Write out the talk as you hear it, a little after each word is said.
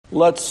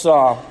Let's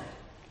go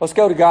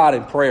to God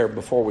in prayer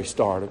before we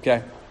start,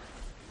 okay?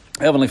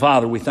 Heavenly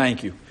Father, we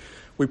thank you.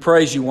 We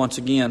praise you once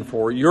again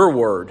for your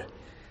word,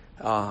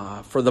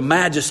 for the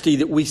majesty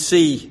that we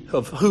see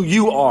of who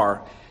you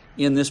are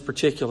in this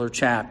particular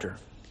chapter.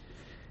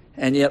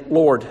 And yet,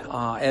 Lord,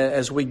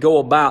 as we go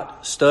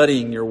about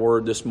studying your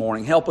word this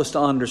morning, help us to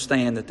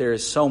understand that there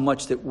is so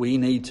much that we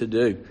need to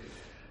do,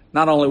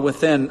 not only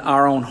within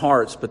our own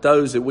hearts, but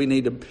those that we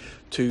need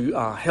to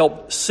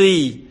help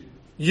see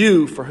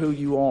you for who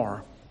you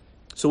are.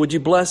 So would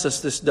you bless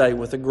us this day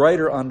with a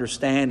greater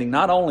understanding,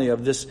 not only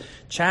of this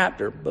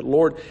chapter, but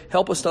Lord,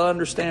 help us to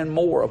understand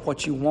more of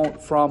what you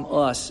want from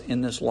us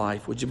in this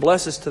life. Would you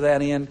bless us to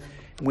that end?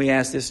 And we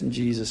ask this in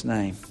Jesus'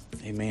 name.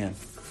 Amen.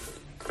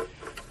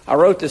 I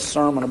wrote this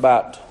sermon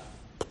about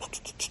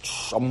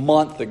a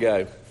month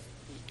ago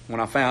when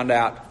I found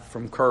out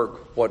from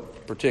Kirk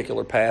what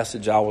particular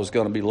passage I was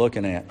going to be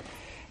looking at.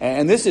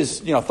 And this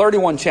is,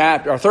 31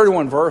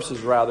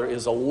 verses rather,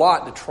 is a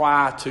lot to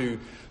try to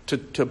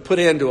put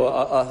into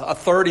a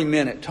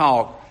 30-minute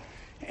talk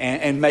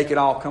and make it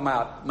all come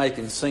out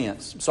making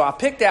sense. So I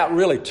picked out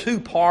really two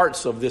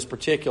parts of this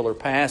particular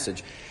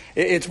passage.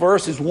 It's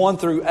verses 1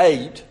 through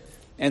 8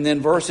 and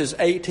then verses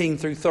 18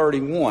 through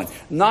 31.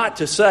 Not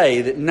to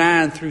say that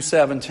 9 through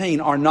 17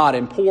 are not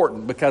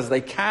important, because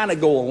they kind of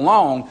go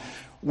along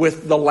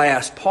with the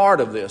last part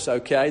of this,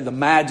 okay? The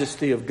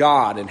majesty of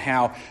God and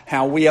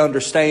how we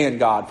understand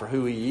God for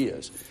who He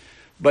is.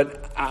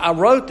 But I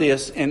wrote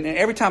this, and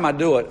every time I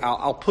do it,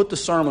 I'll put the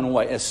sermon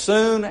away. As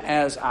soon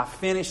as I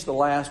finish the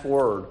last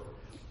word,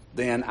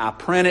 then I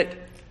print it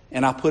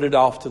and I put it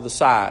off to the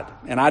side.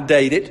 And I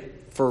date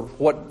it for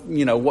what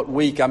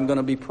week I'm going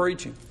to be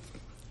preaching.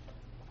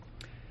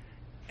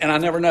 And I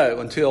never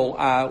know until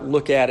I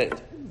look at it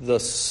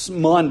the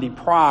Monday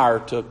prior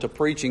to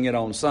preaching it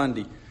on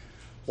Sunday,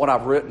 what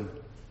I've written.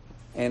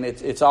 And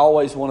it's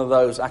always one of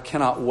those, I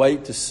cannot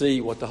wait to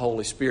see what the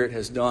Holy Spirit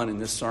has done in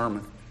this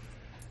sermon.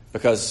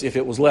 Because if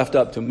it was left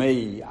up to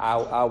me,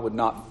 I would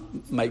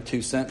not make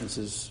two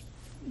sentences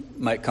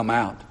come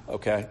out,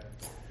 okay?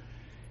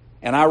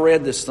 And I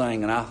read this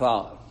thing and I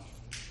thought,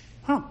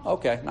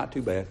 okay, not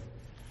too bad.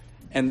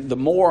 And the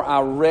more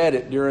I read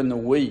it during the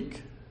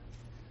week,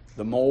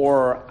 the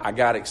more I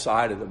got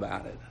excited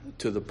about it,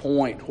 to the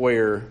point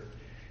where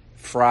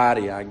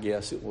Friday, I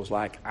guess, it was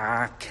like,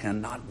 I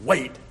cannot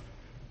wait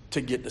to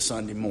get to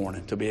Sunday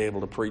morning to be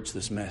able to preach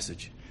this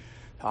message.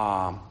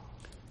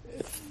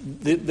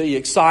 The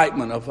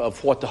excitement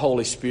of what the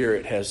Holy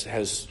Spirit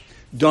has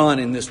done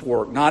in this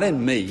work, not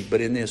in me,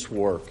 but in this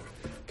work,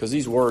 because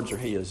these words are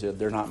His,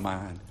 they're not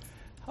mine.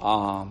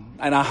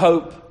 And I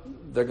hope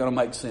they're going to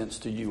make sense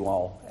to you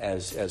all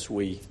as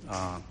we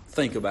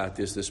think about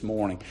this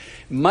morning.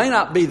 It may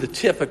not be the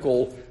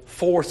typical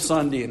fourth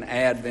Sunday in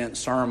Advent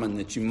sermon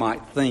that you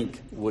might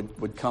think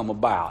would come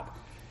about.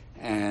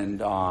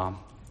 And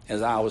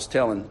as I was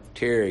telling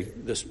Terry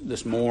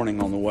this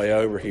morning on the way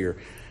over here,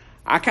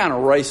 I kind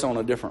of race on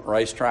a different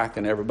racetrack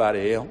than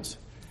everybody else.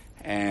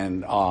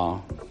 And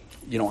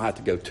you don't have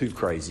to go too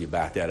crazy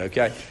about that,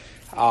 okay?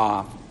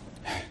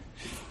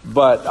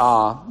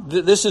 But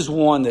this is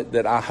one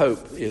that I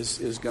hope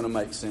is going to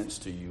make sense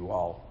to you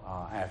all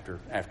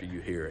after you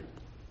hear it.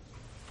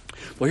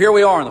 Well, here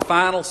we are on the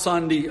final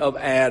Sunday of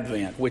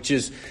Advent, which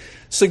is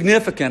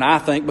significant, I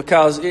think,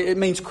 because it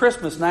means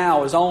Christmas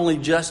now is only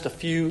just a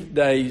few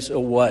days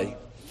away.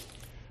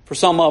 For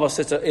some of us,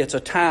 it's a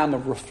time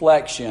of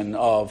reflection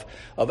of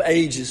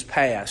ages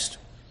past,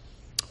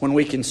 when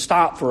we can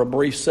stop for a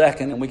brief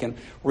second and we can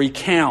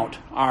recount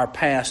our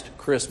past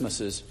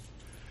Christmases.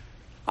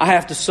 I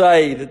have to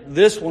say that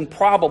this one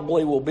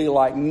probably will be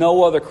like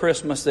no other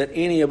Christmas that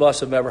any of us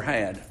have ever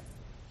had.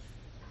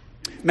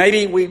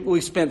 Maybe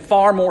we spent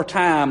far more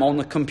time on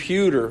the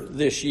computer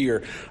this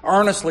year,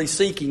 earnestly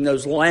seeking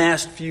those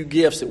last few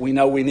gifts that we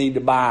know we need to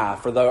buy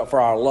for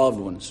our loved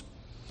ones.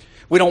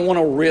 We don't want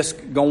to risk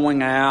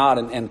going out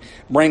and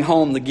bring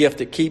home the gift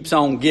that keeps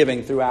on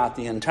giving throughout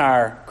the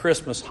entire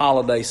Christmas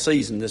holiday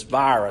season, this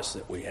virus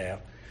that we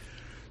have.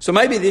 So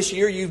maybe this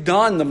year you've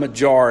done the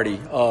majority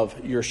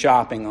of your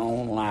shopping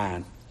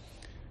online.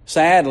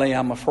 Sadly,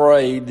 I'm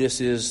afraid this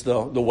is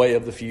the way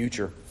of the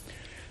future.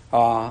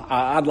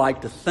 I'd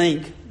like to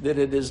think that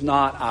it is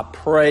not. I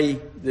pray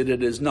that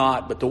it is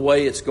not. But the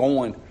way it's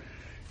going,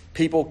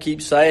 people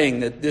keep saying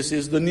that this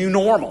is the new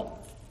normal.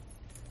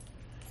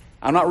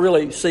 I'm not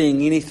really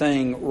seeing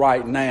anything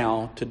right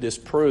now to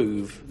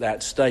disprove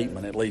that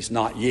statement, at least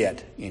not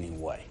yet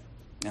anyway.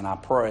 And I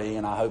pray,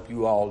 and I hope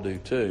you all do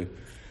too,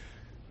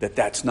 that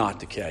that's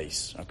not the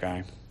case,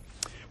 okay?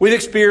 We've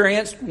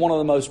experienced one of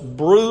the most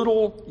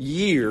brutal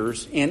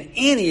years in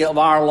any of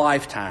our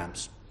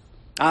lifetimes.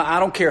 I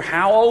don't care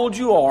how old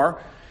you are,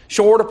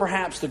 short of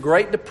perhaps the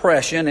Great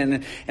Depression,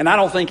 and I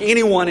don't think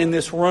anyone in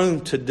this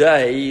room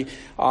today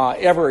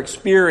ever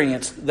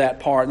experienced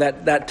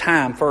that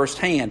time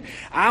firsthand.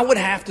 I would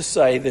have to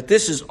say that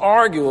this has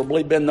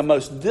arguably been the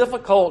most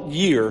difficult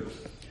year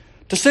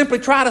to simply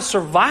try to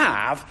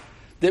survive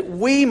that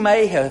we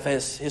may have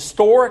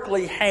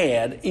historically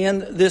had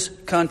in this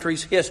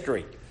country's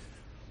history.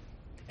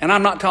 And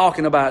I'm not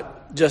talking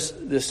about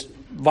just this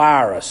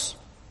virus.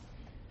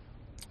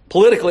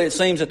 Politically, it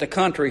seems that the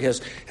country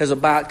has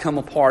about come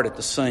apart at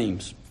the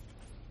seams.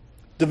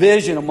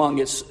 Division among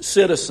its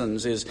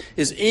citizens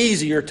is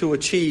easier to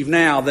achieve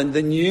now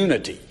than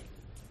unity.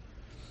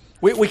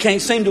 We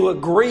can't seem to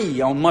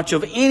agree on much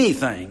of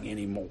anything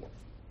anymore.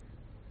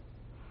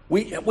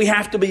 We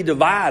have to be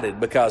divided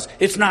because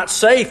it's not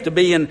safe to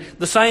be in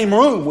the same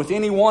room with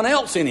anyone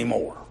else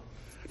anymore.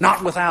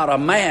 Not without a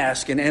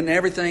mask and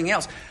everything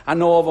else. I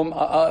know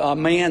of a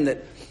man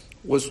that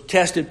was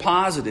tested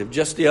positive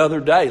just the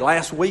other day,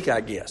 last week I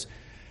guess.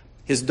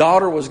 His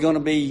daughter was going to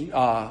be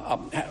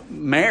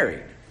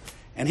married,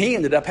 and he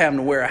ended up having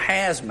to wear a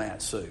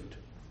hazmat suit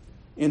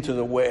into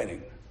the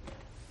wedding.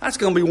 That's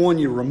going to be one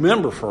you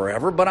remember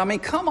forever, but I mean,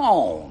 come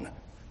on.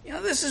 You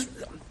know, this is...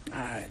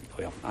 I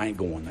ain't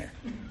going there.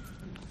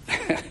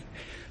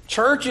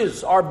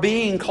 Churches are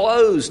being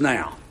closed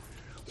now,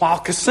 while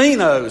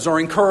casinos are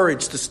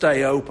encouraged to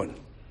stay open.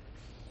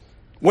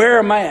 Wear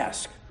a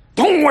mask.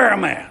 Don't wear a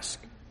mask.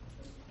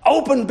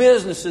 Open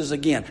businesses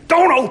again.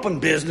 Don't open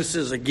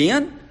businesses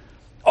again.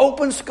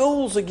 Open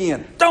schools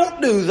again.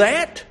 Don't do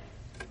that.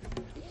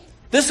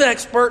 This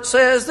expert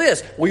says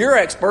this. Well, your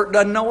expert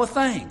doesn't know a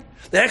thing.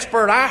 The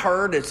expert I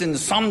heard that's in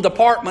some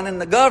department in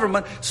the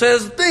government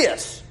says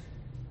this.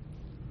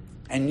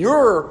 And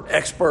your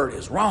expert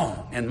is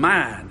wrong, and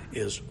mine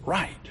is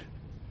right.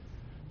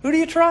 Who do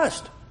you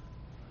trust?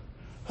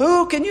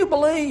 Who can you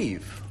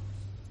believe?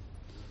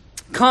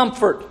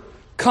 Comfort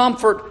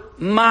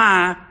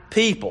my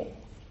people,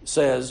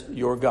 says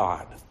your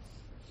God.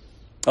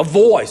 A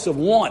voice of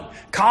one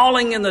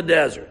calling in the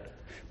desert.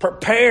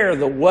 Prepare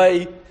the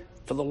way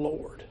for the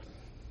Lord.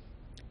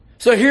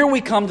 So here we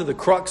come to the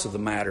crux of the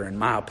matter, in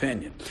my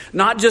opinion.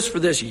 Not just for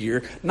this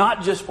year,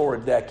 not just for a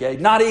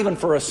decade, not even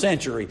for a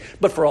century,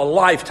 but for a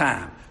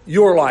lifetime.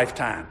 Your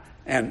lifetime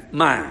and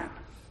mine.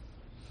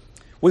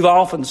 We've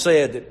often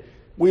said that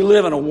we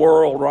live in a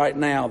world right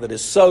now that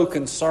is so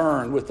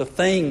concerned with the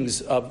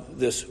things of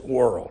this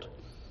world.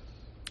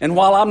 And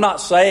while I'm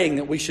not saying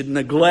that we should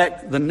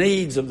neglect the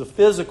needs of the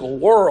physical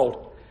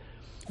world,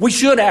 we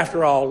should,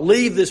 after all,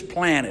 leave this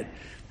planet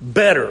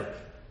better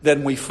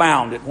than we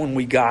found it when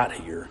we got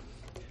here.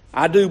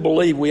 I do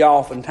believe we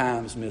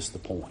oftentimes miss the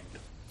point.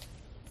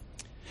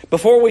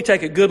 Before we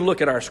take a good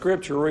look at our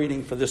scripture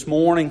reading for this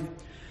morning,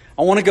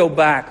 I want to go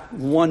back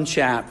one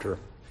chapter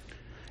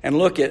and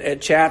look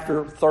at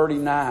chapter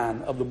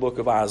 39 of the book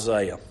of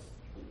Isaiah.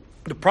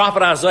 The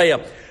prophet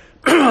Isaiah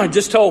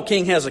just told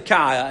King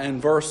Hezekiah in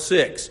verse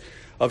 6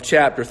 of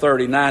chapter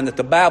 39 that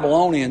the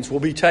Babylonians will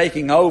be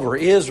taking over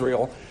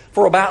Israel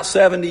for about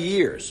 70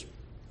 years.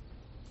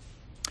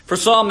 For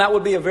some, that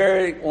would be a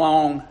very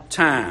long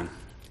time.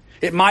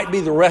 It might be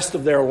the rest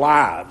of their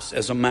lives,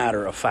 as a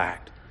matter of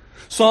fact.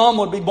 Some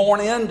would be born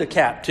into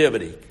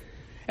captivity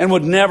and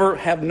would never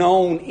have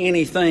known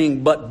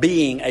anything but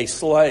being a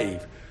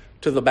slave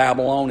to the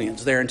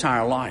Babylonians their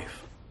entire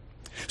life.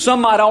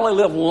 Some might only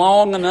live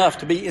long enough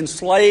to be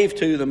enslaved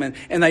to them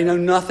and they know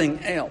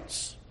nothing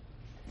else.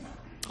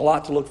 A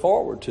lot to look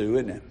forward to,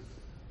 isn't it?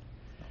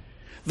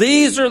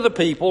 These are the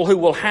people who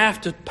will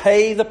have to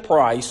pay the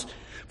price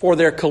for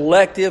their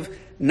collective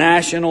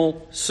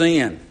national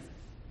sin.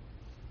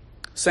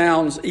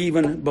 Sounds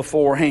even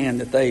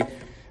beforehand that they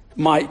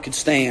could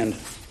stand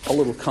a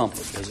little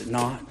comfort, does it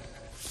not?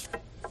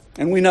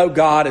 And we know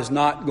God is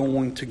not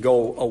going to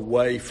go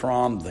away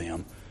from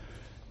them,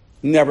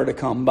 never to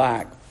come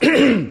back.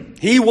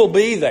 He will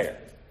be there,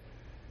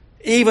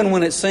 even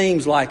when it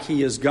seems like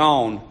He is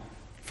gone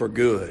for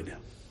good.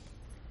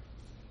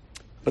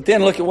 But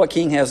then look at what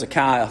King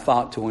Hezekiah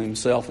thought to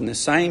himself in this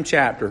same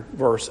chapter,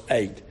 verse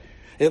 8.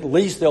 At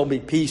least there'll be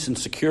peace and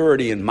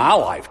security in my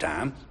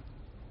lifetime.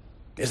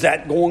 Is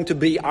that going to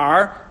be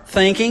our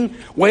thinking?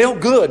 Well,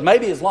 good.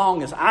 Maybe as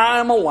long as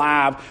I'm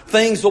alive,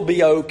 things will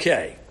be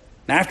okay.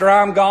 And after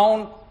I'm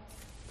gone,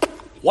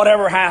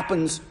 whatever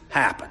happens,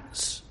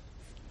 happens.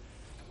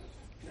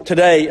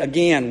 Today,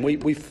 again,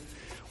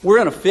 we're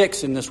in a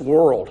fix in this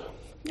world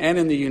and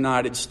in the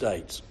United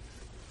States.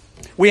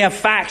 We have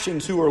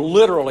factions who are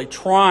literally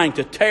trying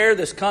to tear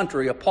this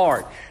country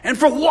apart. And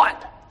for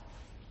what?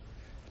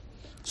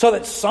 So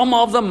that some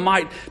of them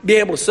might be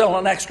able to sell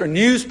an extra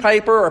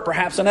newspaper or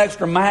perhaps an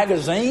extra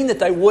magazine that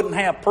they wouldn't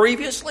have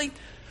previously.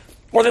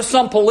 Or that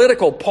some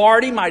political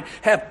party might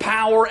have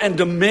power and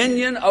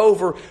dominion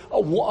over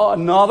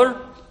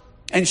another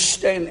and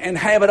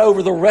have it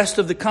over the rest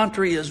of the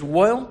country as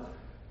well.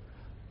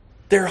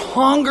 Their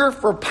hunger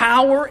for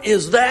power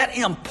is that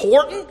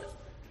important?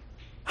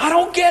 I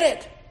don't get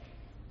it.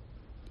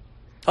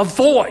 A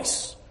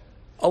voice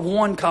of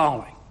one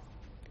calling.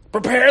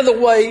 Prepare the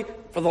way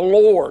for the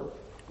Lord.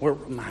 We're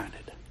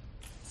reminded.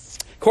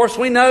 Of course,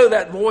 we know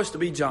that voice to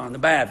be John the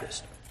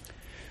Baptist.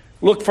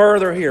 Look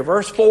further here.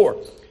 Verse 4.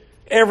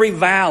 Every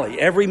valley,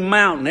 every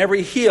mountain,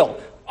 every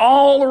hill,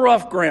 all the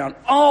rough ground,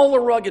 all the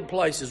rugged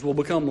places will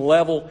become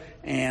level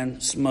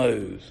and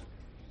smooth.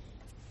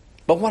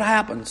 But what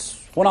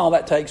happens when all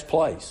that takes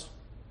place?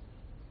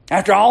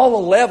 After all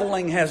the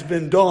leveling has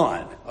been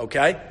done,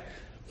 okay?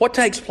 What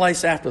takes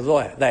place after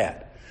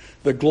that?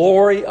 The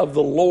glory of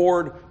the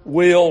Lord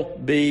will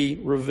be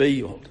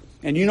revealed.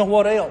 And you know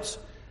what else?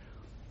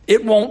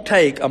 It won't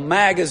take a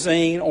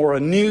magazine or a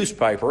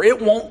newspaper.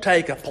 It won't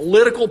take a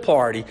political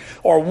party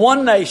or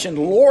one nation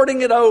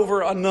lording it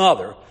over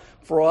another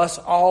for us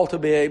all to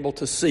be able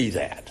to see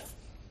that.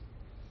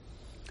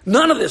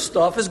 None of this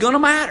stuff is going to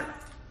matter.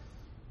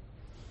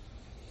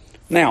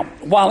 Now,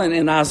 while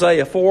in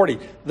Isaiah 40,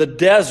 the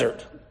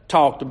desert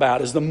talked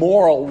about as the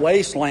moral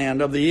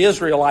wasteland of the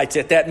Israelites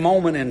at that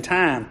moment in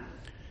time,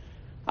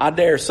 I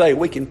dare say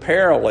we can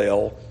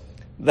parallel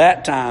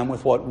that time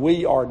with what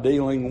we are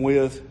dealing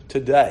with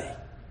today.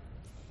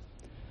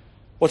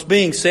 What's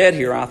being said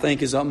here, I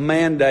think, is a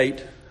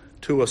mandate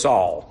to us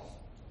all.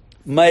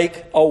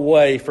 Make a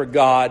way for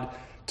God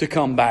to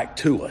come back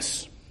to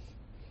us.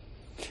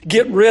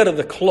 Get rid of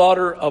the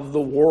clutter of the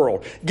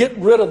world. Get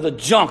rid of the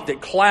junk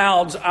that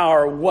clouds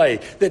our way,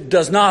 that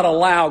does not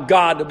allow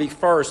God to be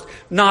first,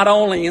 not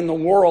only in the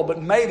world,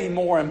 but maybe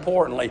more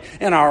importantly,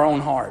 in our own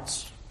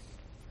hearts.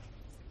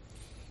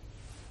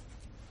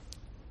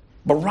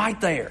 But right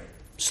there,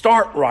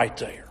 start right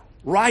there,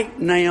 right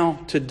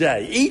now,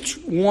 today. Each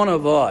one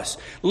of us,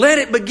 let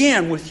it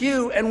begin with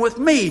you and with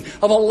me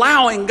of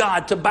allowing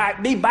God to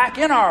be back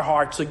in our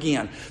hearts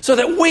again so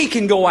that we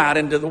can go out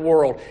into the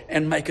world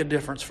and make a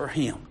difference for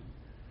Him.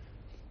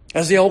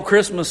 As the old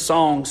Christmas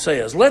song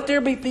says, let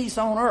there be peace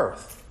on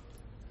earth,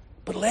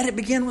 but let it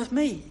begin with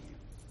me.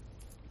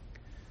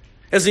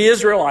 As the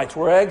Israelites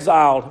were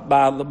exiled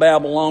by the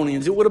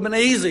Babylonians, it would have been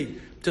easy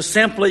to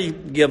simply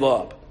give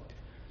up.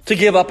 To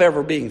give up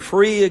ever being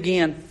free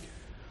again,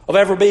 of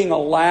ever being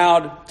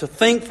allowed to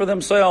think for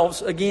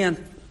themselves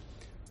again.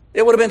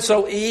 It would have been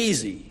so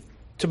easy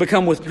to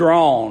become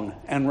withdrawn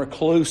and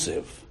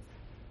reclusive.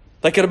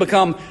 They could have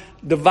become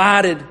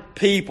divided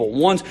people,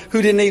 ones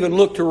who didn't even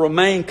look to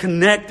remain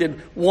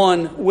connected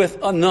one with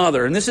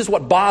another. And this is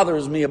what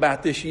bothers me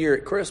about this year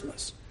at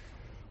Christmas.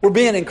 We're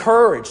being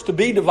encouraged to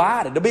be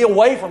divided, to be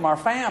away from our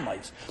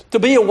families, to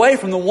be away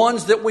from the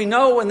ones that we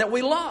know and that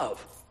we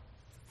love.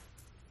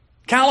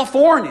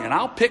 California, and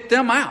I'll pick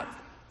them out.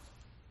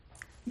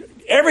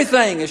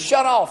 Everything is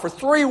shut off for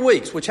 3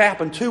 weeks, which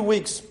happened 2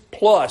 weeks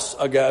plus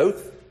ago.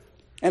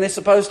 And it's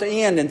supposed to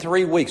end in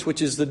 3 weeks,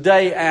 which is the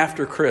day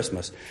after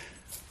Christmas.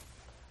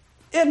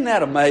 Isn't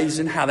that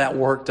amazing how that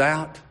worked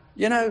out?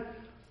 You know,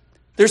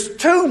 there's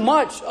too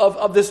much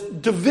of this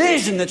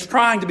division that's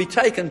trying to be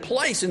taking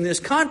place in this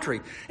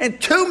country.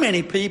 And too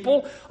many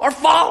people are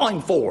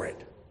falling for it.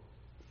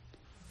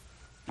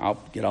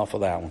 I'll get off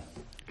of that one.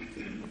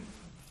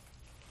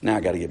 Now I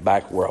got to get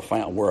back where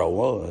I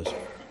was.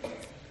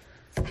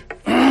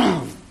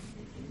 All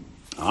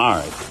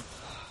right.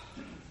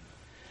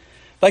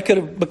 They could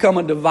have become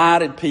a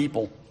divided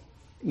people,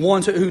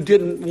 ones who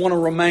didn't want to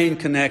remain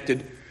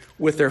connected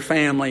with their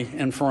family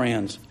and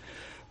friends.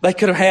 They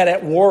could have had,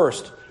 at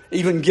worst,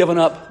 even given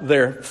up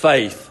their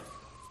faith.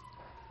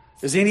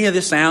 Is any of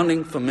this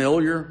sounding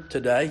familiar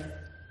today?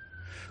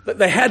 That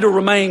they had to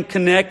remain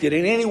connected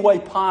in any way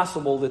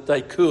possible that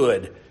they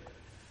could.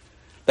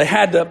 They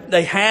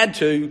had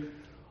to,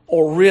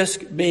 or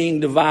risk being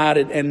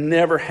divided and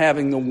never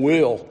having the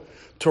will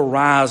to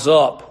rise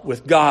up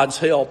with God's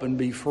help and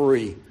be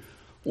free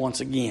once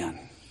again.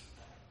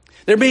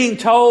 They're being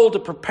told to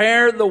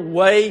prepare the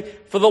way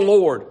for the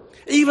Lord,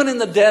 even in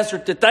the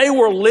desert that they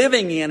were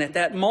living in at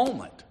that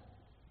moment.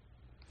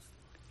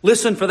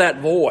 Listen for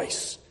that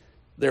voice,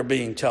 they're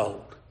being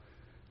told.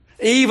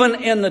 Even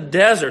in the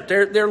desert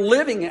they're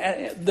living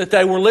that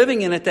they were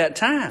living in at that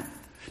time.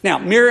 Now,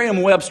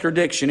 Merriam-Webster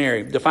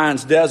Dictionary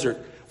defines desert,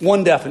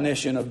 one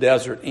definition of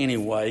desert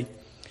anyway,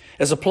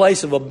 as a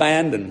place of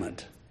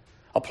abandonment,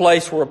 a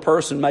place where a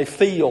person may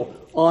feel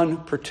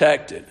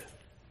unprotected.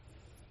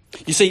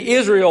 You see,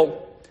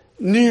 Israel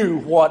knew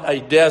what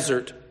a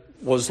desert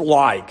was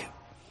like,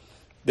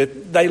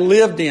 that they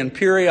lived in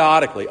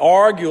periodically,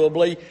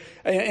 arguably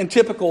in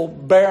typical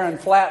barren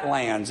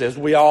flatlands, as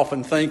we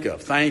often think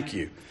of. Thank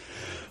you.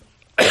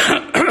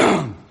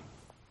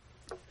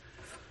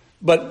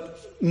 But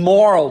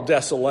moral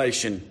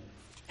desolation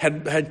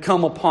had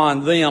come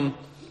upon them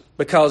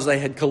because they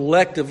had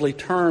collectively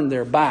turned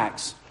their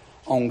backs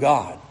on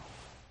God.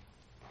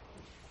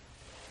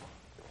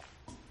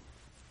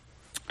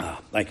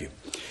 Thank you.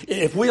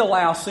 If we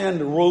allow sin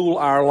to rule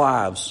our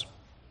lives,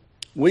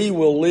 we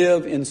will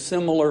live in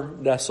similar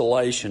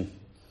desolation,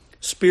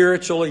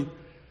 spiritually,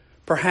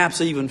 perhaps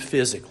even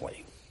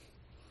physically.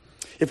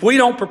 If we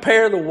don't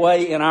prepare the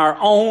way in our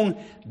own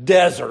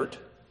desert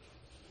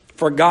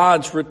for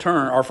God's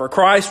return, or for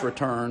Christ's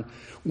return,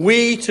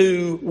 we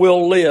too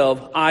will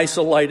live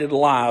isolated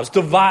lives,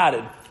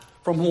 divided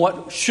from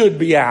what should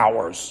be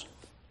ours,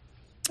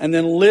 and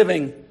then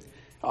living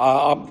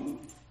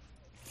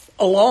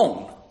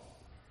alone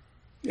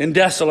in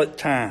desolate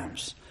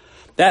times.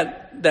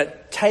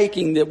 That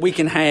taking that we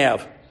can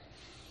have,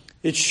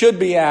 it should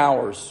be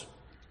ours.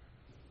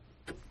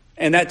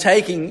 And that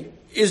taking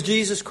is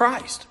Jesus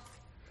Christ.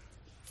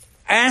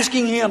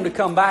 Asking Him to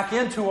come back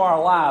into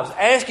our lives,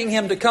 asking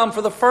Him to come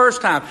for the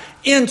first time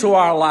into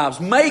our lives,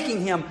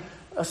 making Him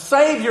a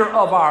Savior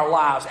of our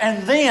lives,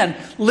 and then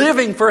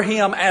living for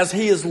Him as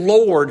He is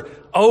Lord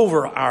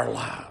over our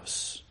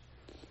lives.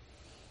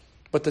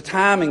 But the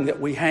timing that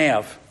we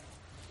have,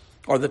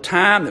 or the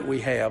time that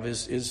we have,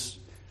 is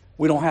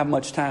we don't have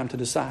much time to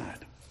decide.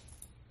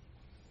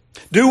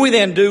 Do we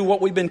then do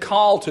what we've been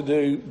called to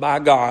do by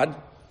God?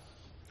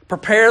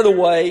 Prepare the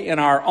way in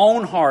our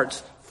own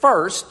hearts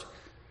first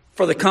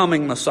for the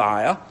coming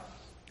Messiah,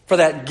 for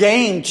that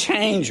game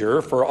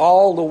changer for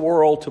all the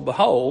world to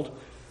behold?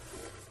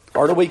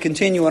 Or do we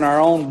continue in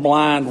our own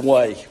blind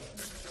way,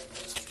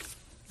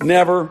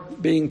 never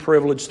being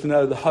privileged to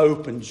know the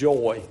hope and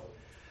joy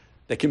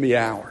that can be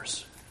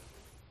ours?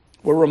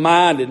 We're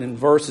reminded in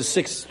verses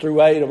 6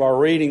 through 8 of our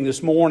reading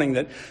this morning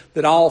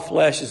that all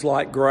flesh is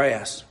like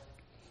grass.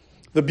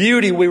 The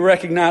beauty we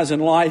recognize in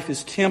life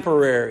is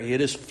temporary.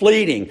 It is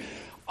fleeting.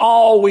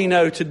 All we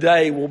know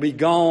today will be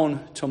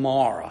gone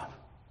tomorrow.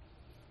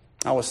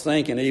 I was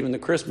thinking even the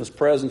Christmas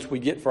presents we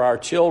get for our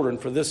children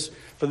for this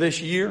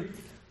year,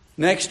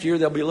 next year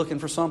they'll be looking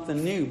for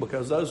something new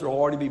because those will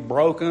already be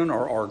broken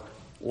or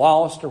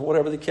lost or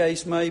whatever the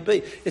case may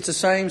be. It's the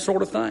same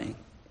sort of thing.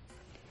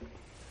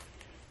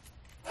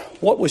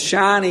 What was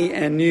shiny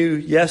and new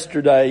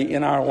yesterday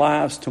in our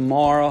lives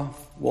tomorrow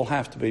will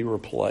have to be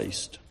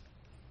replaced.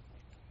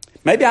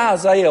 Maybe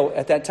Isaiah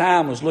at that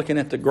time was looking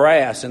at the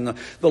grass and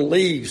the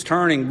leaves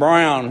turning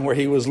brown where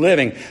he was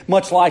living,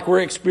 much like we're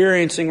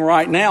experiencing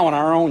right now in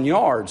our own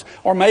yards,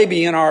 or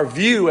maybe in our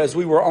view as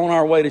we were on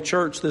our way to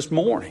church this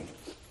morning.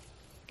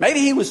 Maybe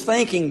he was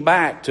thinking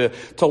back to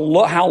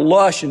how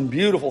lush and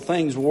beautiful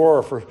things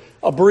were for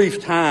a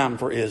brief time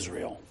for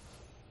Israel.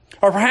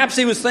 Or perhaps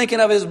he was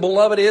thinking of his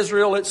beloved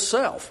Israel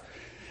itself.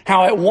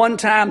 How at one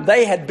time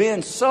they had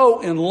been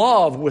so in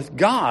love with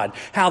God.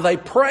 How they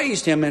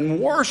praised Him and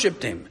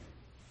worshiped Him.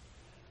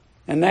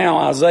 And now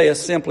Isaiah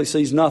simply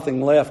sees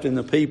nothing left in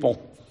the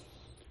people.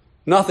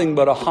 Nothing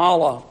but a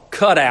hollow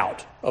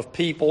cutout of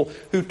people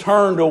who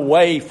turned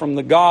away from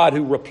the God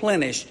who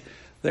replenished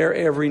their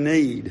every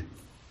need.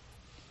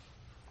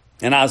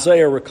 And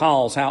Isaiah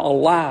recalls how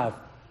alive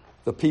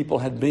the people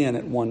had been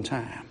at one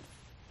time.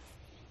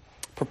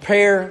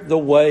 Prepare the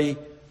way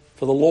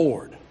for the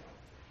Lord.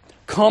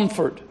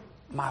 Comfort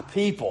my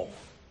people,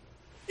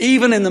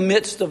 even in the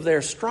midst of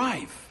their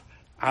strife,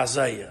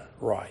 Isaiah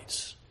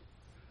writes.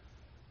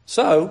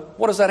 So,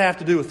 what does that have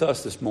to do with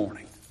us this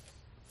morning?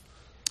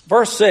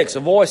 Verse 6, a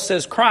voice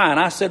says, cry. And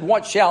I said,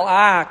 what shall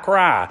I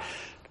cry?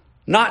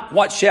 Not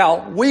what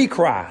shall we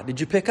cry. Did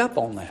you pick up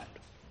on that?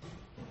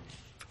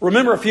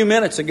 Remember a few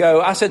minutes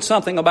ago, I said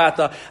something about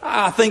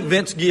I think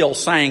Vince Gill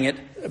sang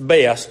it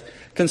best,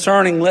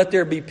 concerning let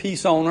there be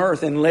peace on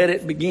earth and let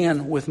it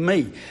begin with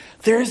me.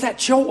 There is that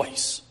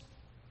choice.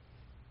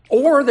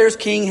 Or there's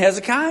King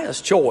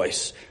Hezekiah's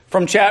choice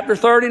from chapter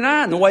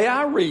 39, the way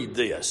I read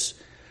this.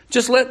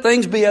 Just let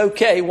things be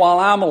okay while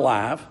I'm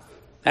alive.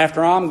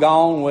 After I'm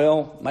gone,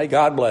 well, may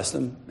God bless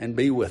them and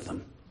be with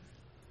them.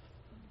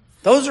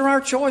 Those are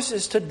our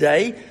choices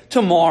today,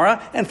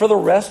 tomorrow, and for the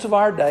rest of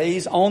our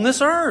days on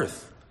this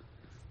earth.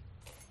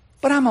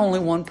 But I'm only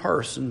one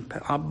person,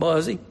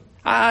 Buzzy.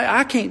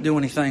 I can't do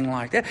anything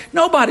like that.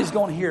 Nobody's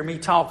going to hear me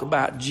talk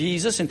about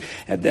Jesus.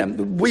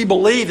 And we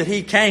believe that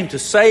He came to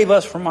save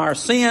us from our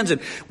sins.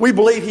 And we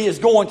believe He is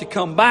going to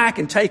come back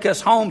and take us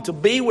home to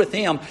be with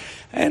Him.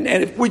 And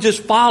if we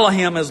just follow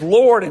Him as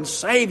Lord and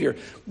Savior,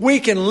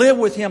 we can live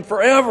with Him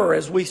forever,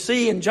 as we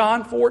see in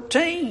John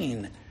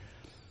 14.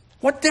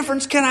 What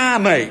difference can I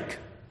make?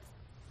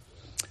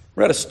 I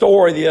read a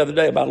story the other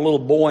day about a little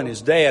boy and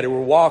his dad who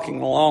were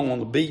walking along on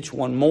the beach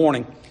one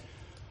morning.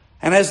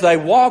 And as they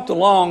walked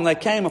along, they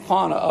came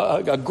upon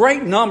a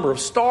great number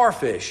of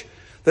starfish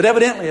that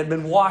evidently had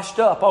been washed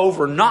up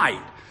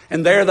overnight.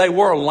 And there they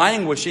were,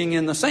 languishing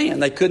in the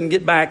sand. They couldn't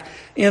get back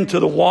into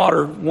the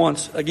water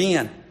once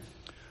again.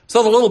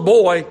 So the little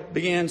boy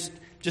begins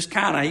just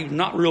he's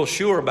not real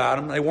sure about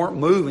them. They weren't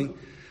moving.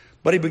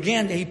 But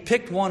he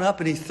picked one up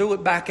and he threw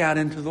it back out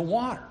into the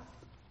water.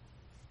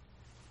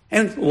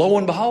 And lo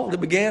and behold, it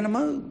began to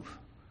move.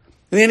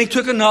 And then he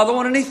took another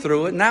one and he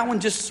threw it. And that one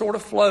just sort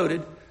of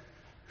floated.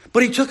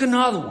 But he took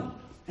another one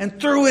and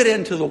threw it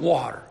into the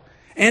water.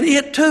 And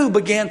it too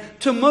began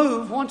to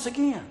move once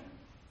again.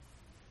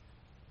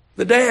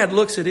 The dad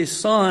looks at his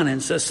son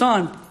and says,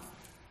 son,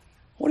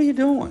 what are you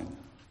doing?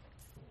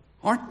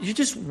 Aren't you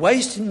just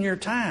wasting your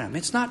time?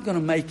 It's not going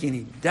to make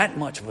that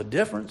much of a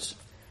difference.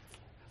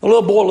 The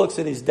little boy looks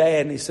at his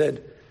dad and he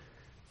said,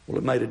 well,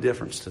 it made a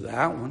difference to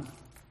that one.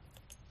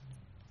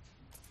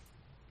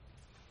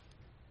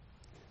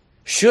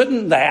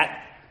 Shouldn't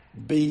that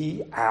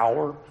be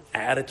our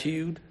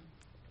attitude?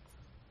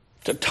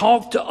 To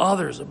talk to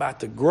others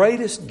about the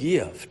greatest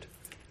gift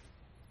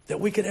that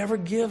we could ever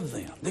give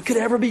them, that could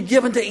ever be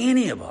given to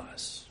any of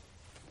us.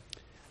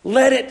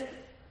 Let it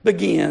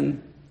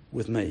begin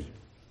with me.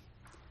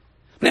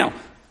 Now,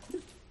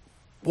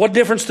 what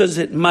difference does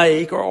it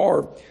make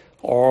or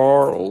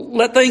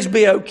let things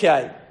be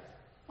okay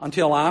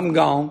until I'm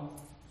gone?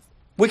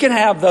 We can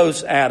have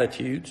those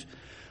attitudes.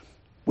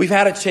 We've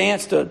had a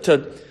chance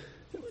to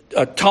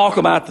talk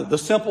about the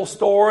simple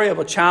story of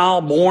a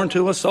child born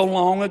to us so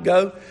long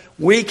ago.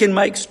 We can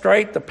make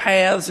straight the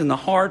paths in the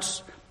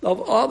hearts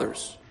of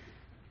others.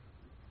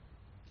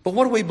 But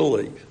what do we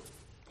believe?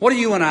 What do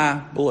you and I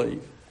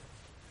believe?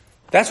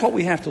 That's what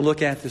we have to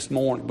look at this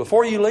morning.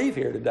 Before you leave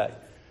here today,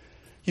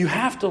 you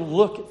have to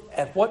look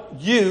at what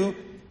you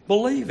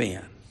believe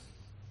in.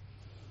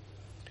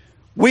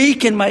 We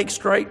can make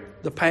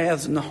straight the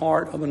paths in the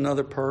heart of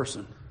another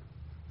person.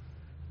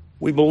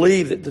 We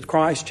believe that the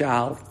Christ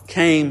child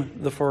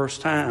came the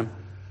first time,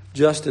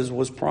 just as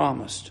was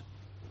promised.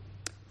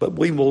 But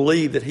we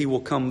believe that He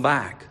will come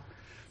back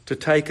to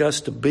take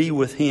us to be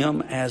with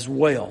Him as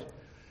well.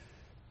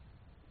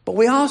 But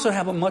we also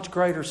have a much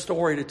greater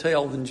story to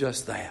tell than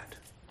just that.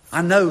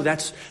 I know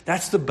that's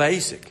the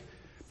basic.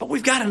 But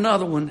we've got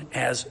another one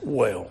as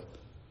well.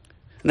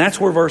 And that's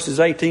where verses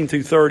 18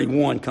 through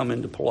 31 come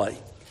into play.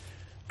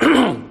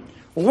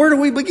 Well, where do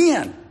we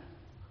begin?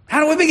 How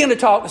do we begin to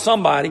talk to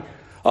somebody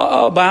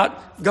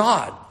about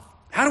God?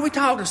 How do we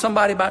talk to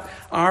somebody about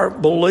our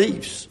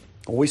beliefs?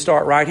 Well, we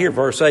start right here,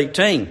 verse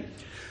 18.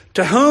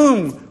 To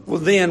whom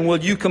then will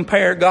you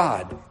compare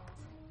God?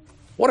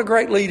 What a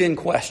great lead-in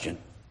question.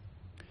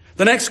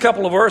 The next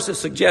couple of verses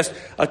suggest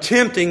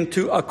attempting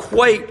to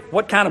equate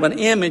what kind of an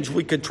image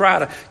we could try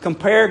to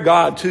compare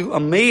God to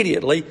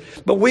immediately.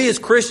 But we as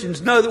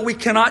Christians know that we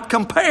cannot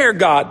compare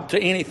God to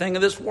anything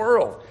in this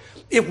world.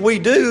 If we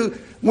do,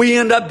 we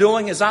end up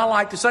doing, as I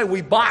like to say,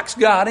 we box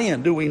God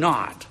in, do we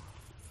not?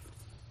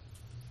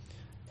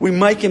 We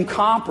make Him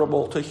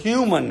comparable to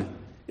human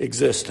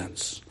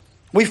existence.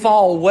 We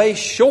fall way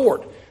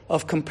short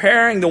of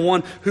comparing the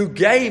one who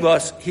gave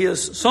us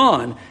His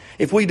Son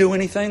if we do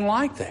anything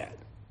like that.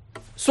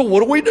 So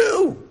what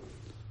do?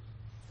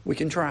 We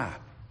can try.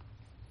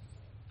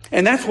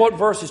 And that's what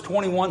verses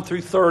 21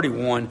 through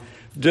 31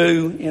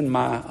 do, in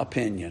my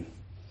opinion.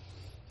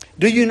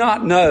 Do you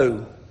not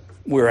know,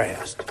 we're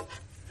asked?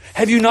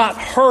 Have you not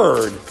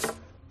heard,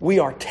 we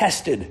are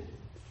tested?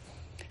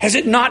 Has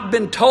it not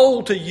been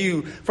told to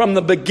you from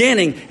the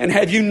beginning, and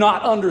have you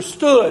not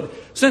understood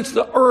since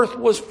the earth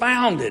was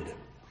founded?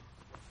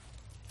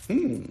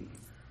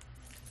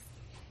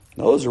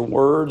 Those are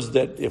words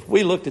that if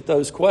we looked at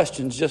those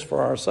questions just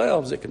for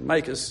ourselves, it could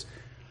make us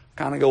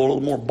kind of go a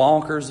little more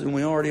bonkers than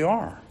we already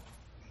are.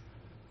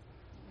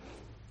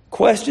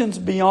 Questions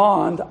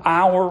beyond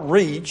our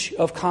reach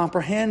of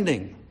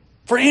comprehending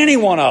for any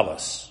one of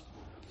us.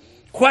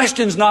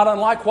 Questions not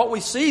unlike what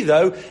we see,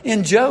 though,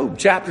 in Job,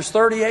 chapters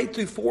 38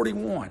 through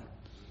 41.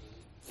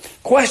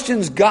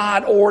 Questions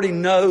God already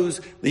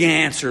knows the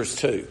answers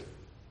to.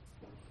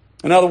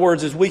 In other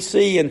words, as we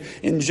see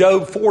in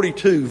Job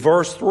 42,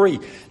 verse 3,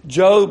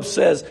 Job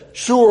says,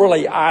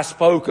 surely I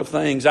spoke of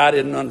things I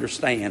didn't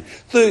understand,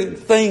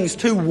 things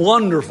too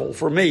wonderful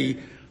for me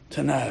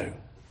to know.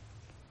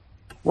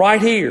 Right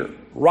here,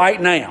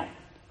 right now,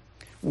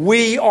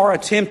 we are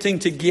attempting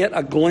to get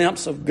a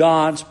glimpse of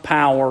God's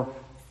power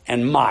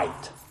and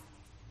might.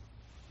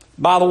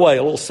 By the way,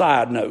 a little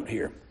side note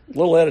here, a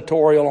little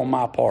editorial on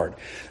my part.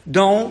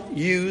 Don't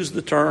use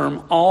the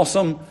term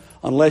awesome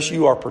unless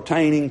you are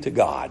pertaining to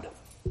God.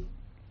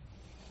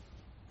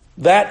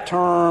 That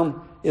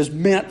term is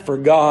meant for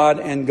God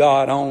and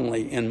God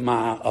only, in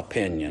my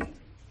opinion.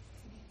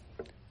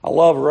 I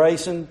love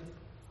racing,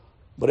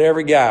 but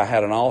every guy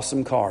had an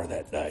awesome car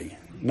that day.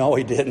 No,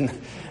 he didn't.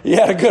 He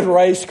had a good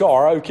race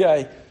car,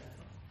 okay.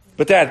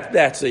 But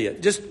that's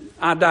it.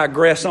 I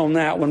digress on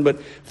that one,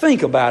 but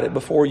think about it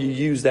before you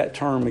use that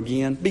term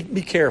again. Be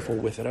careful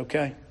with it,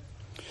 okay?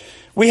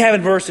 We have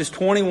in verses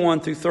 21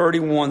 through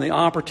 31 the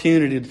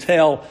opportunity to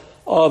tell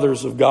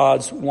others of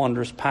God's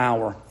wondrous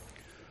power.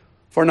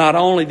 For not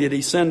only did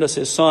He send us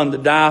His Son to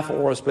die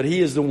for us, but He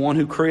is the one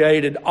who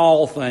created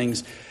all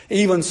things,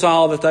 even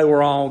saw that they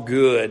were all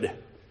good.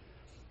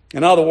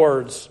 In other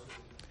words,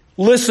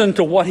 listen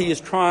to what He is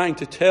trying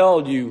to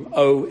tell you,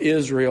 O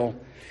Israel.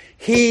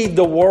 Heed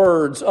the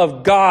words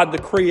of God, the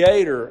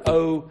Creator,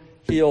 O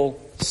Hill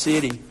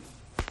City.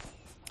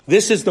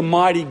 This is the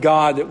mighty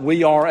God that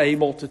we are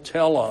able to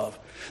tell of.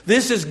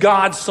 This is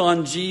God's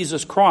Son,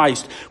 Jesus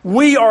Christ.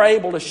 We are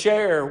able to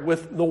share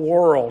with the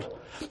world.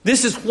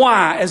 This is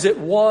why, as it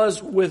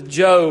was with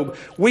Job,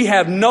 we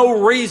have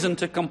no reason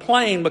to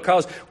complain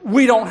because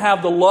we don't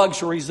have the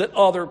luxuries that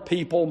other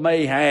people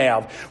may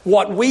have.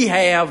 What we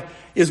have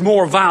is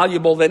more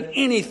valuable than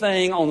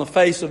anything on the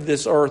face of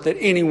this earth that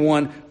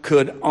anyone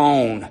could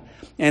own.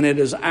 And it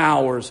is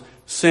ours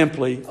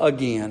simply,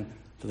 again,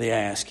 for the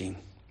asking.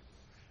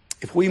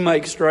 If we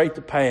make straight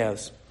the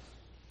paths,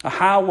 a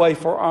highway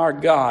for our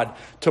God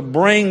to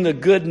bring the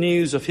good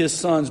news of His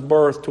Son's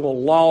birth to a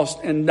lost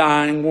and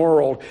dying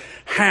world,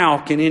 how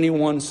can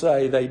anyone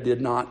say they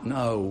did not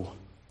know?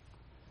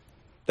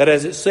 That,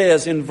 as it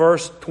says in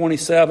verse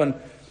 27,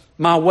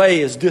 my way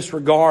is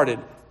disregarded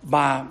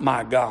by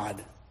my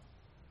God.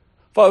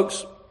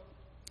 Folks,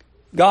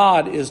 if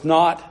God is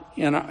not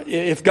in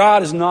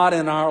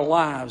our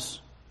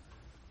lives,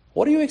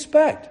 what do you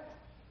expect?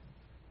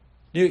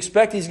 Do you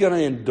expect He's going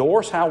to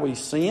endorse how we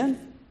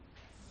sin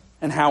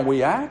and how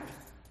we act?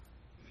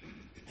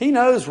 He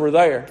knows we're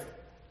there.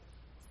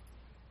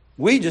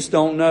 We just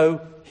don't know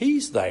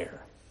He's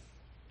there.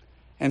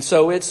 And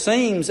so it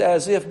seems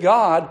as if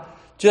God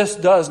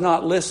just does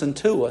not listen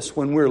to us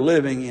when we're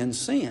living in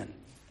sin.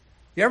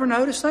 You ever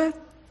notice that?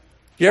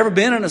 You ever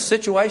been in a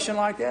situation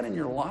like that in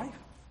your life?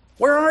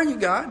 Where are you,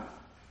 God?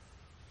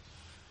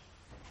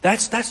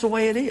 That's the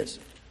way it is.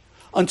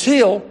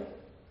 Until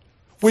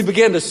we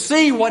begin to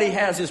see what He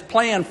has His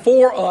plan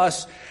for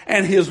us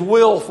and His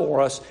will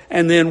for us,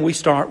 and then we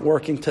start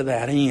working to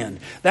that end.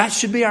 That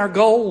should be our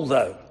goal,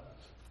 though.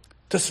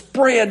 To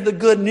spread the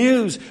good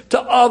news to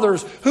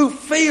others who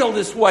feel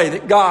this way,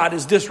 that God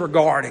is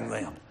disregarding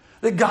them,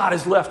 that God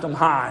has left them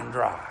high and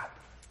dry.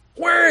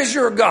 Where is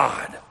your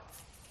God?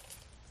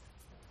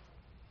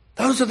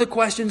 Those are the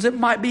questions that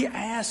might be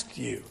asked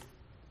you.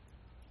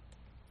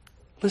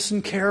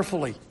 Listen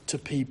carefully to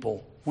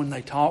people when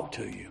they talk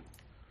to you,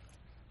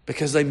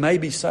 because they may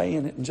be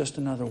saying it in just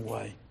another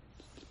way.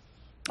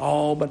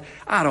 Oh, but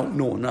I don't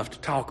know enough to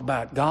talk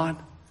about God.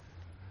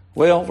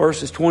 Well,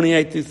 verses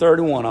 28 through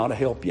 31 ought to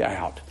help you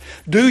out.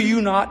 Do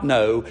you not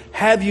know?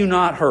 Have you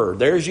not heard?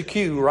 There's your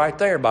cue right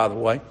there, by the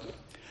way.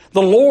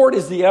 The Lord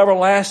is the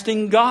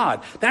everlasting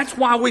God. That's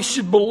why we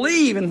should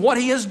believe in what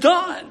He has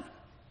done.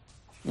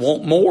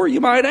 Want more,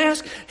 you might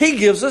ask? He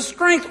gives us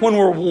strength when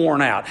we're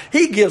worn out.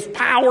 He gives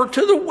power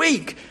to the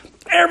weak.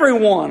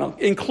 Everyone,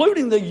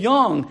 including the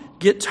young,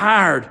 get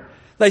tired.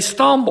 They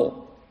stumble.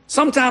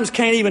 Sometimes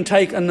can't even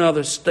take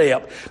another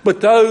step. But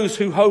those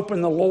who hope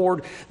in the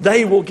Lord,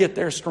 they will get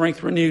their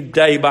strength renewed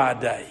day by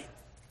day.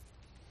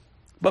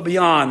 But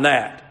beyond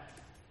that,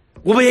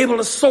 we'll be able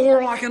to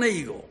soar like an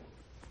eagle.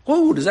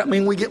 Oh, does that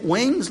mean we get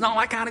wings and all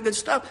that kind of good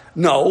stuff?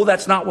 No,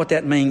 that's not what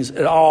that means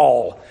at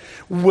all.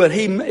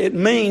 It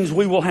means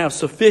we will have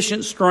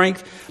sufficient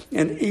strength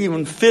and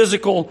even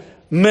physical,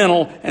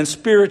 mental, and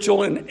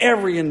spiritual in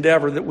every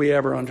endeavor that we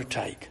ever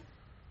undertake.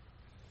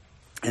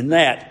 And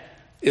that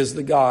is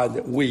the God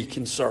that we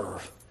can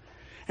serve.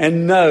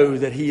 And know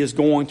that He is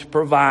going to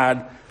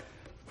provide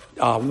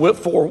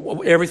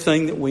for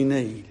everything that we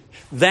need.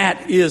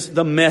 That is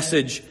the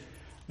message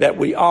that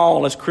we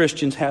all as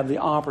Christians have the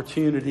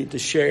opportunity to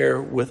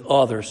share with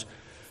others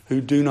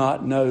who do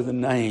not know the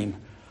name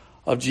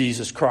of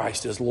Jesus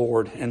Christ as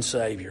Lord and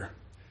Savior.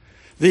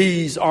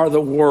 These are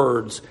the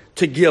words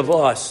to give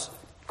us,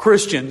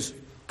 Christians,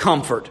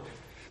 comfort.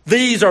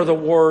 These are the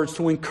words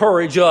to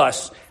encourage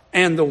us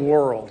and the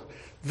world.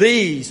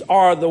 These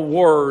are the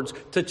words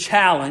to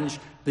challenge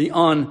the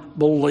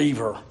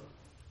unbeliever.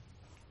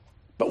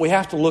 But we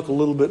have to look a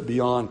little bit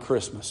beyond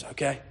Christmas,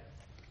 okay?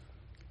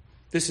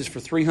 This is for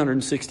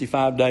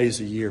 365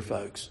 days a year,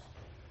 folks.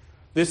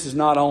 This is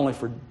not only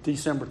for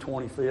December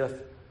 25th,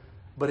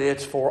 but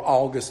it's for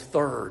August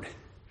 3rd.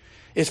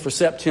 It's for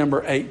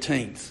September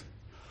 18th.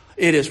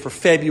 It is for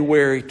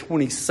February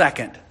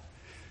 22nd.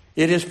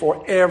 It is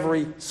for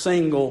every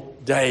single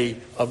day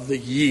of the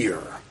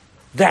year.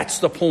 That's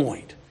the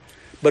point.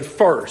 But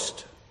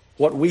first,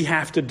 what we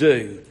have to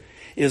do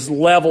is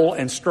level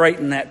and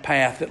straighten that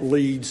path that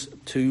leads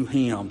to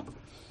Him.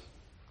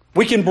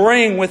 We can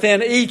bring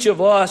within each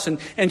of us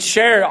and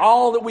share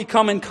all that we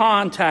come in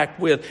contact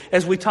with.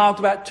 As we talked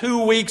about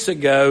 2 weeks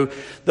ago,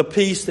 the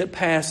peace that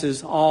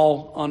passes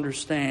all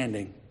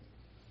understanding.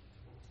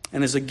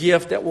 And is a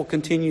gift that will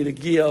continue to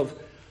give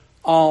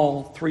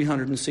all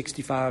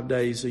 365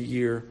 days a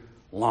year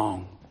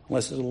long.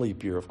 Unless it's a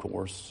leap year, of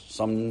course.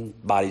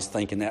 Somebody's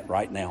thinking that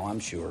right now, I'm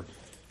sure.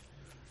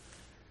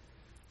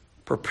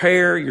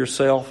 Prepare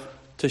yourself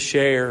to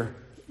share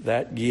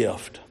that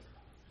gift,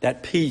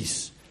 that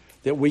peace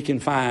that we can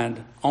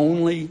find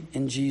only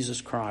in Jesus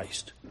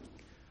Christ.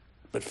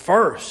 But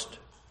first,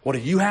 what do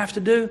you have to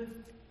do?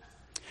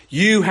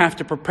 You have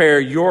to prepare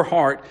your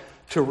heart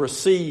to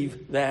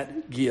receive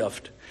that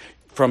gift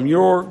from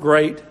your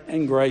great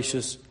and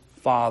gracious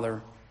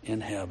Father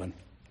in heaven.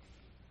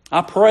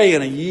 I pray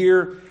in a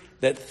year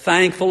that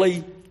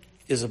thankfully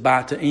is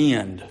about to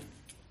end,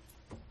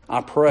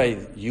 I pray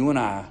that you and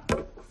I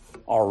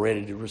are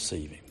ready to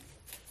receive Him.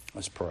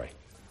 Let's pray.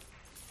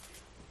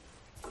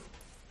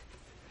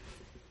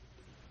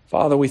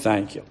 Father, we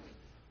thank You.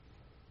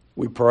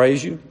 We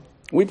praise You.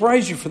 We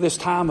praise You for this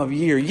time of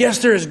year. Yes,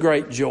 there is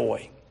great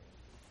joy.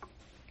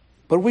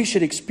 But we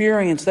should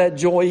experience that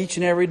joy each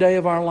and every day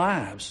of our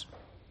lives.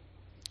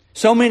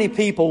 So many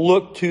people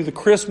look to the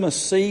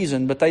Christmas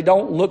season, but they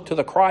don't look to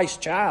the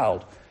Christ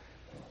child.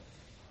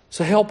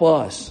 So help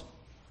us.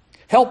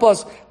 Help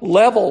us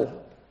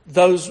level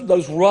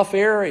those rough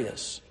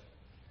areas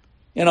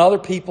in other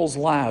people's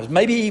lives,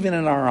 maybe even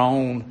in our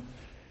own.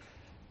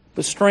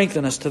 But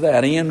strengthen us to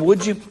that end.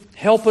 Would You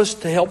help us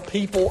to help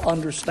people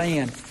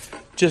understand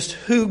just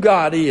who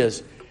God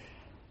is,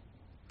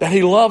 that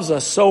He loves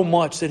us so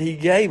much that He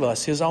gave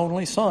us His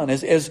only Son.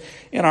 As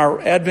in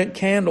our Advent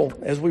candle,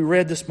 as we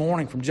read this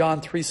morning from John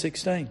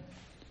 3:16.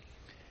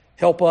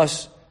 Help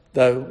us,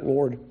 though,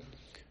 Lord,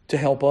 to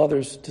help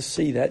others to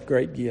see that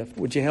great gift.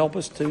 Would You help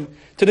us to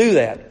do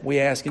that? We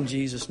ask in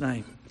Jesus'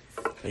 name.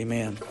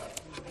 Amen.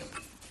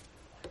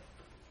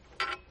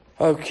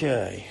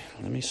 Okay,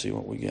 let me see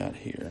what we got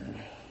here.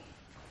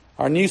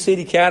 Our New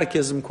City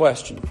Catechism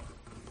question.